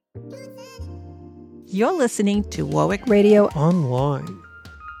You're listening to Warwick Radio Online,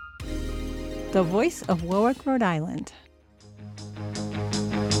 the voice of Warwick, Rhode Island.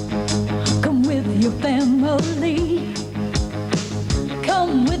 Come with your family.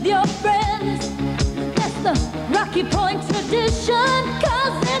 Come with your friends. That's the Rocky Point tradition,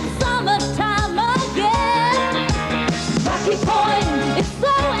 'cause it's summertime again. Rocky Point is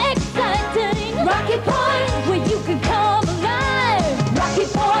so exciting. Rocky Point, where you can come alive. Rocky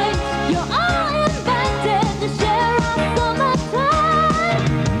Point, you're all invited to share our summertime.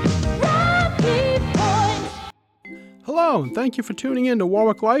 Rocky Point. Hello, and thank you for tuning in to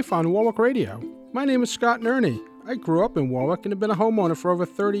Warwick Life on Warwick Radio. My name is Scott Nerney. I grew up in Warwick and have been a homeowner for over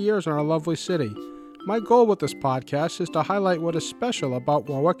 30 years in our lovely city. My goal with this podcast is to highlight what is special about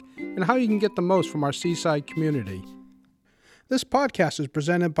Warwick and how you can get the most from our seaside community. This podcast is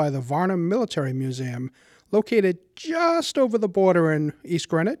presented by the Varnum Military Museum, located just over the border in East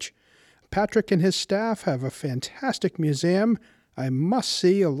Greenwich. Patrick and his staff have a fantastic museum. I must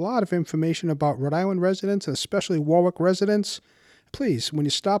see a lot of information about Rhode Island residents, especially Warwick residents. Please, when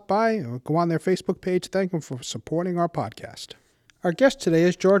you stop by or go on their Facebook page, thank them for supporting our podcast. Our guest today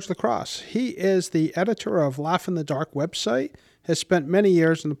is George LaCrosse. He is the editor of Laugh in the Dark website, has spent many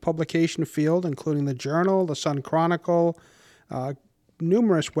years in the publication field, including the Journal, the Sun Chronicle,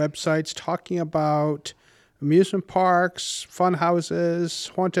 numerous websites talking about amusement parks, fun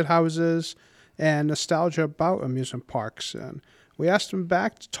houses, haunted houses, and nostalgia about amusement parks. And we asked him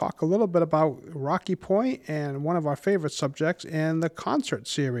back to talk a little bit about Rocky Point and one of our favorite subjects and the concert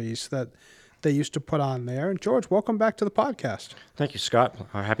series that they used to put on there. And George, welcome back to the podcast. Thank you, Scott.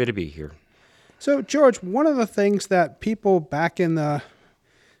 I'm happy to be here. So, George, one of the things that people back in the,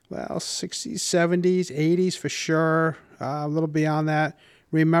 60s, 70s, 80s for sure, a little beyond that,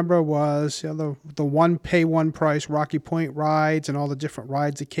 remember was the one pay one price Rocky Point rides and all the different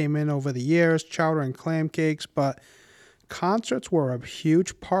rides that came in over the years, chowder and clam cakes, but concerts were a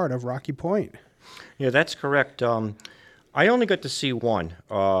huge part of Rocky Point. Yeah, that's correct. I only got to see one.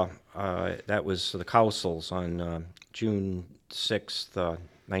 That was the Cowsills on June 6th,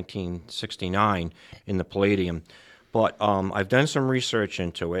 1969 in the Palladium. But I've done some research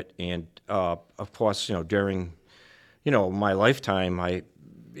into it, and of course, during, my lifetime, I,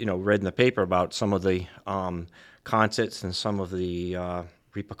 read in the paper about some of the concerts and some of the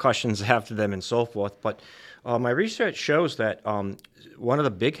repercussions after them and so forth. But my research shows that one of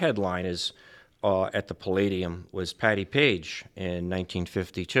the big headliners at the Palladium was Patti Page in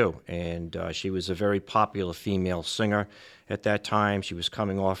 1952, and she was a very popular female singer at that time. She was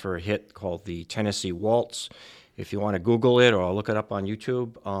coming off her hit called the Tennessee Waltz. If you want to Google it or look it up on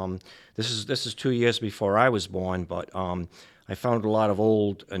YouTube, this is 2 years before I was born, but I found a lot of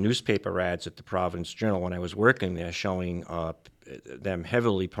old newspaper ads at the Providence Journal when I was working there showing them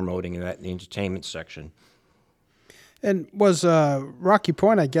heavily promoting that in the entertainment section. And was Rocky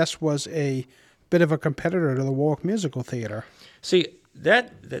Point, I guess, was a bit of a competitor to the Warwick Musical Theater. See,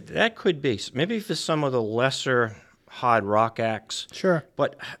 that could be. Maybe for some of the lesser hard rock acts. Sure.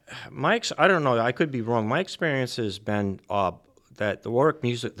 But I don't know, I could be wrong. My experience has been that the Warwick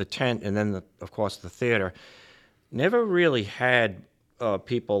Music, the tent, and then, of course, the theater, never really had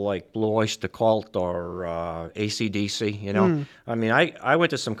people like Blue Oyster Cult or AC/DC, I mean, I went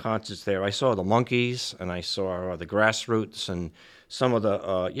to some concerts there. I saw the Monkees, and I saw the Grassroots, and some of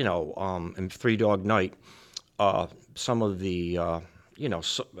the, in Three Dog Night, some of the,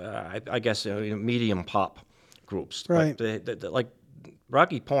 I guess, medium pop groups. Right. But like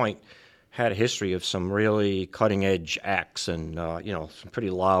Rocky Point had a history of some really cutting-edge acts and, some pretty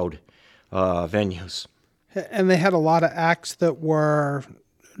loud venues. And they had a lot of acts that were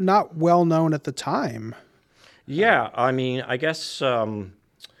not well known at the time. Yeah, I mean, I guess,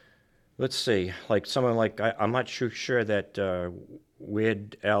 let's see, like someone like, I'm not sure that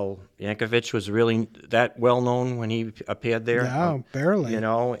Weird Al Yankovic was really that well known when he appeared there. No, barely.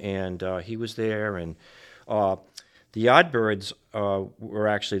 And he was there, and the Yardbirds were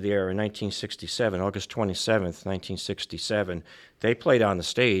actually there in 1967, August 27th, 1967. They played on the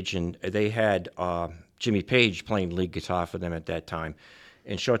stage, and they had Jimmy Page playing lead guitar for them at that time.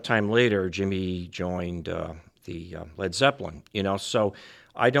 And a short time later, Jimmy joined the Led Zeppelin, So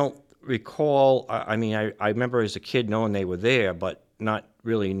I don't recall, I remember as a kid knowing they were there, but not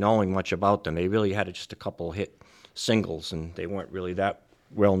really knowing much about them. They really had just a couple hit singles, and they weren't really that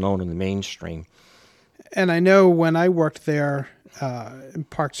well known in the mainstream. And I know when I worked there in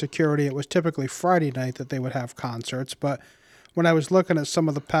park security, it was typically Friday night that they would have concerts, but when I was looking at some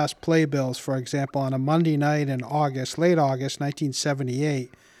of the past playbills, for example, on a Monday night in August, late August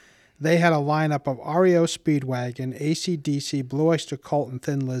 1978, they had a lineup of REO Speedwagon, AC/DC, Blue Oyster Cult, and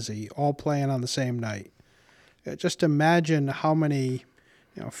Thin Lizzy all playing on the same night. Just imagine how many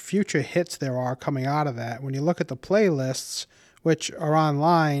future hits there are coming out of that. When you look at the playlists, which are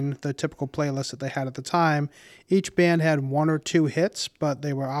online, the typical playlist that they had at the time, each band had 1 or 2 hits, but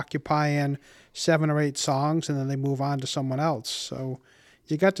they were occupying 7 or 8 songs, and then they move on to someone else. So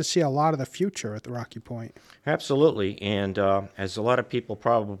you got to see a lot of the future at the Rocky Point. Absolutely, and as a lot of people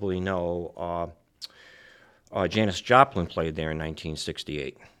probably know, Janis Joplin played there in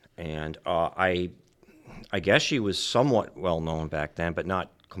 1968, and I guess she was somewhat well known back then, but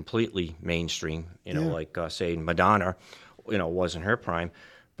not completely mainstream. Like say Madonna, was in her prime,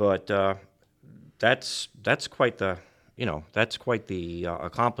 but that's quite the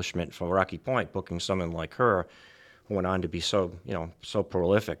accomplishment for Rocky Point, booking someone like her, who went on to be so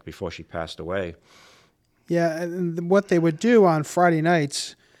prolific before she passed away. Yeah, and what they would do on Friday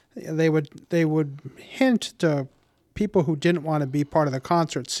nights, they would hint to people who didn't want to be part of the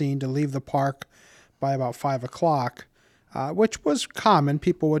concert scene to leave the park by about 5 o'clock, which was common.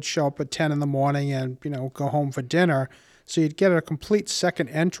 People would show up at 10 in the morning and go home for dinner. So you'd get a complete second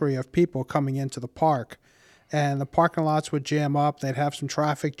entry of people coming into the park. And the parking lots would jam up. They'd have some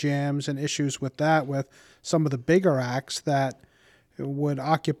traffic jams and issues with that, with some of the bigger acts that would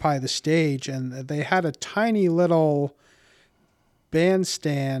occupy the stage. And they had a tiny little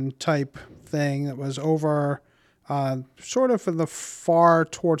bandstand type thing that was over sort of in the far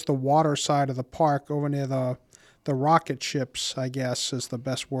towards the water side of the park, over near the rocket ships, I guess is the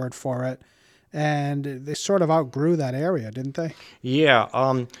best word for it. And they sort of outgrew that area, didn't they? Yeah.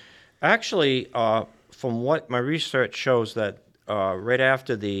 Actually, from what my research shows, that right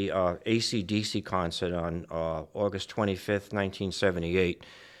after the AC/DC concert on August 25th, 1978,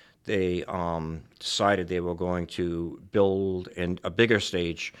 they decided they were going to build a bigger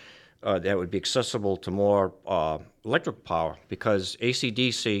stage that would be accessible to more electric power, because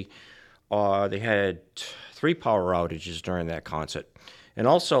AC/DC, they had 3 power outages during that concert. And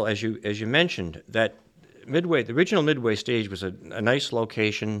also, as you mentioned, that Midway, the original Midway stage was a nice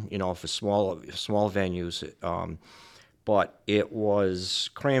location, for small venues, but it was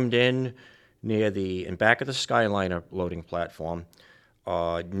crammed in in back of the Skyliner loading platform,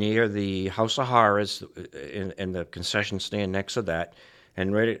 near the House of Horrors, in the concession stand next to that,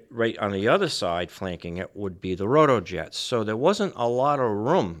 and right on the other side, flanking it, would be the Roto-Jets. So there wasn't a lot of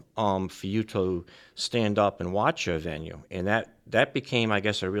room for you to stand up and watch a venue, and that became, I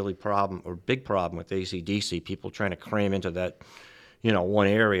guess, a really big problem with AC/DC. People trying to cram into that, one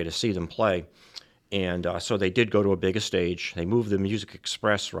area to see them play, and so they did go to a bigger stage. They moved the Music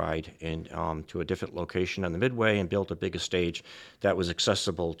Express ride to a different location on the Midway and built a bigger stage that was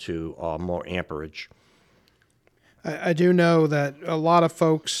accessible to more amperage. I do know that a lot of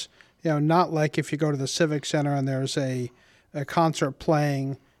folks, not like if you go to the Civic Center and there's a concert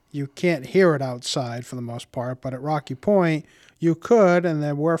playing, you can't hear it outside for the most part, but at Rocky Point, you could, and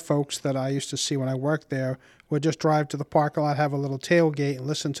there were folks that I used to see when I worked there, would just drive to the parking lot, have a little tailgate, and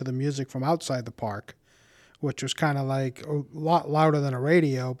listen to the music from outside the park, which was kind of like a lot louder than a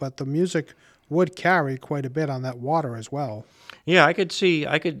radio, but the music would carry quite a bit on that water as well. Yeah, I could see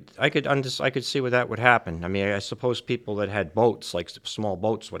where that would happen. I mean, I suppose people that had boats, like small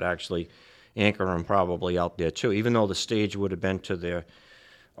boats, would actually anchor them probably out there too. Even though the stage would have been to the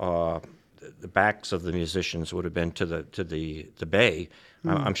backs of the musicians would have been to the bay,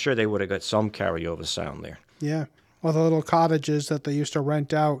 I'm sure they would have got some carryover sound there. Yeah, or the little cottages that they used to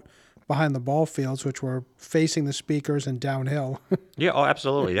rent out behind the ball fields, which were facing the speakers and downhill. Yeah, oh,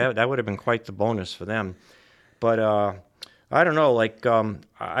 absolutely. That would have been quite the bonus for them. But I don't know. Like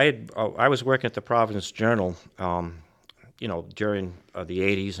I was working at the Providence Journal, during the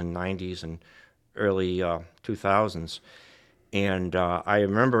 '80s and '90s and early 2000s, and I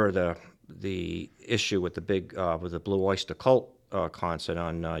remember the issue with the Blue Oyster Cult concert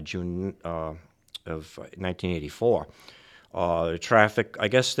on June of 1984. The traffic, I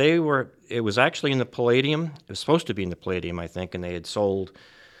guess it was actually in the Palladium. It was supposed to be in the Palladium, I think, and they had sold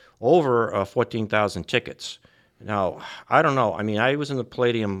over 14,000 tickets. Now, I don't know. I mean, I was in the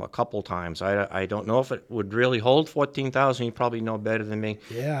Palladium a couple times. I don't know if it would really hold 14,000. You probably know better than me.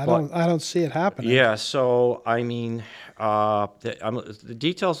 Yeah, I don't see it happening. Yeah, so, I mean, the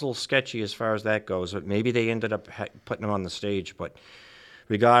detail's a little sketchy as far as that goes. Maybe they ended up putting them on the stage, but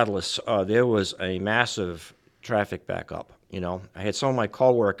regardless, there was a massive traffic backup. I had some of my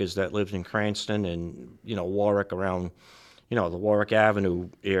coworkers that lived in Cranston and, Warwick, around, the Warwick Avenue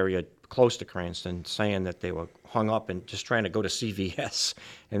area close to Cranston, saying that they were hung up and just trying to go to CVS,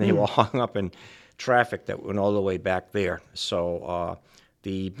 and they were hung up in traffic that went all the way back there. So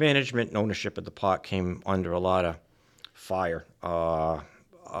the management and ownership of the park came under a lot of fire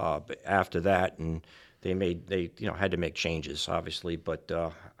after that, and they had to make changes, obviously. But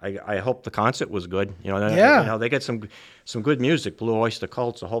I hope the concert was good. They get some good music, Blue Oyster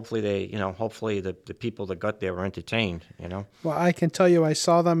Cult. So hopefully the people that got there were entertained. Well, I can tell you, I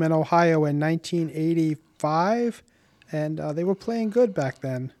saw them in Ohio in 1985, and they were playing good back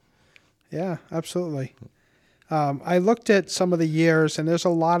then. Yeah, absolutely. I looked at some of the years, and there's a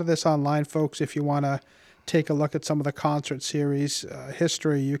lot of this online, folks. If you want to take a look at some of the concert series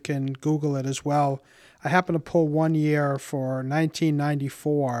history, you can Google it as well. I happened to pull one year for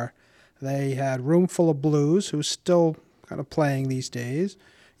 1994. They had Roomful of Blues, who's still kind of playing these days.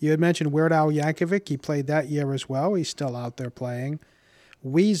 You had mentioned Weird Al Yankovic. He played that year as well. He's still out there playing.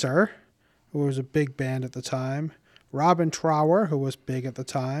 Weezer, who was a big band at the time. Robin Trower, who was big at the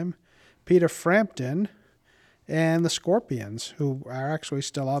time. Peter Frampton, and the Scorpions, who are actually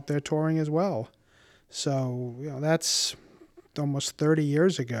still out there touring as well. So, that's almost 30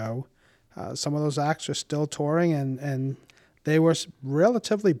 years ago. Some of those acts are still touring, and they were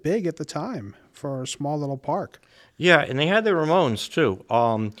relatively big at the time for a small little park. Yeah, and they had the Ramones, too.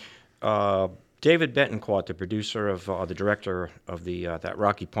 David Betancourt, the producer of the director of that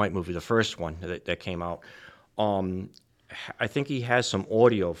Rocky Point movie, the first one that came out, I think he has some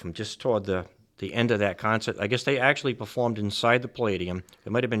audio from just toward the end of that concert. I guess they actually performed inside the Palladium.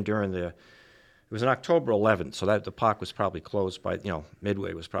 It might have been it was on October 11th, so that the park was probably closed by,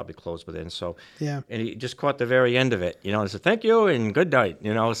 Midway was probably closed by then. So, yeah. And he just caught the very end of it, and said, thank you and good night,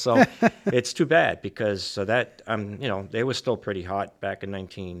 So it's too bad because they were still pretty hot back in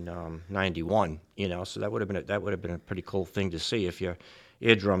 1991, so that would have been a pretty cool thing to see if your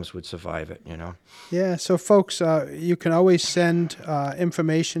eardrums would survive it, Yeah, so folks, you can always send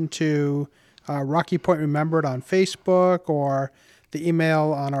information to Rocky Point Remembered on Facebook, or the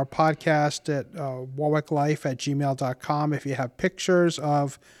email on our podcast at warwicklife@gmail.com. If you have pictures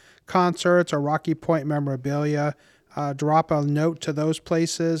of concerts or Rocky Point memorabilia, drop a note to those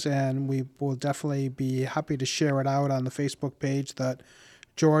places, and we will definitely be happy to share it out on the Facebook page that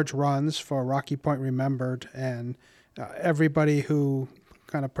George runs for Rocky Point Remembered, and everybody who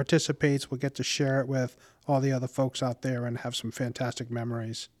kind of participates will get to share it with all the other folks out there and have some fantastic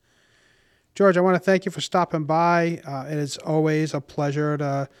memories. George, I want to thank you for stopping by. It is always a pleasure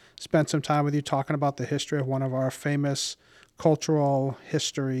to spend some time with you talking about the history of one of our famous cultural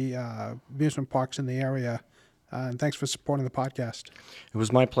history amusement parks in the area. And thanks for supporting the podcast. It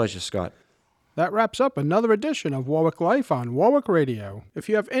was my pleasure, Scott. That wraps up another edition of Warwick Life on Warwick Radio. If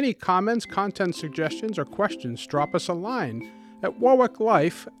you have any comments, content suggestions, or questions, drop us a line at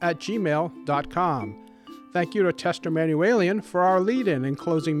warwicklife@gmail.com. Thank you to Tester Manuelian for our lead-in and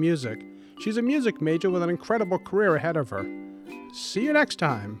closing music. She's a music major with an incredible career ahead of her. See you next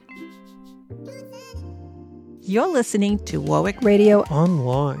time. You're listening to Warwick Radio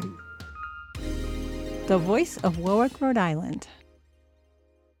Online. the voice of Warwick, Rhode Island.